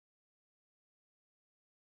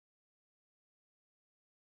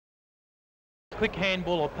quick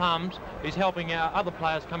handball or palms is helping our other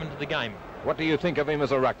players come into the game. What do you think of him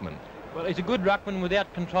as a ruckman? Well, he's a good ruckman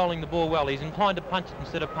without controlling the ball well. He's inclined to punch it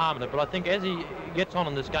instead of palming it, but I think as he gets on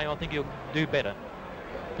in this game, I think he'll do better.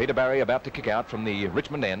 Peter Barry about to kick out from the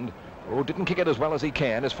Richmond end. Oh, didn't kick it as well as he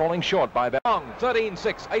can, is falling short by about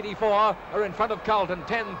 13-6, 84 are in front of Carlton,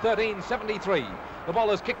 10-13, 73. The ball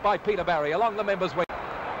is kicked by Peter Barry along the members' wing.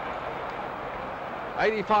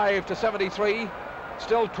 85-73,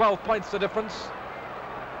 still 12 points the difference.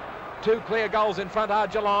 Two clear goals in front are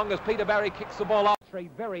Geelong as Peter Barry kicks the ball off.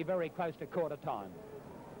 Very, very close to quarter time.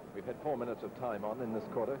 We've had 4 minutes of time on in this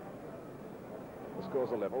quarter. The scores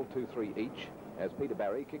are level, 2-3 each, as Peter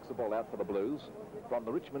Barry kicks the ball out for the Blues. From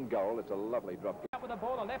the Richmond goal, it's a lovely drop. Out with the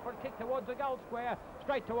ball, a leftward kick towards the goal square,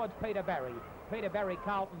 straight towards Peter Barry. Peter Barry,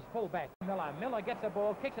 Carlton's fullback. Miller gets the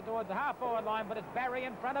ball, kicks it towards the half-forward line, but it's Barry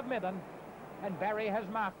in front of Mithen, and Barry has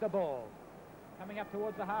marked the ball. Coming up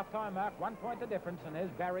towards the half-time mark, 1 point the difference, and there's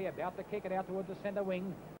Barry about to kick it out towards the centre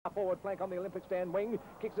wing. Forward flank on the Olympic stand wing,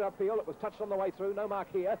 kicks it upfield, it was touched on the way through, no mark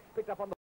here, picked up on the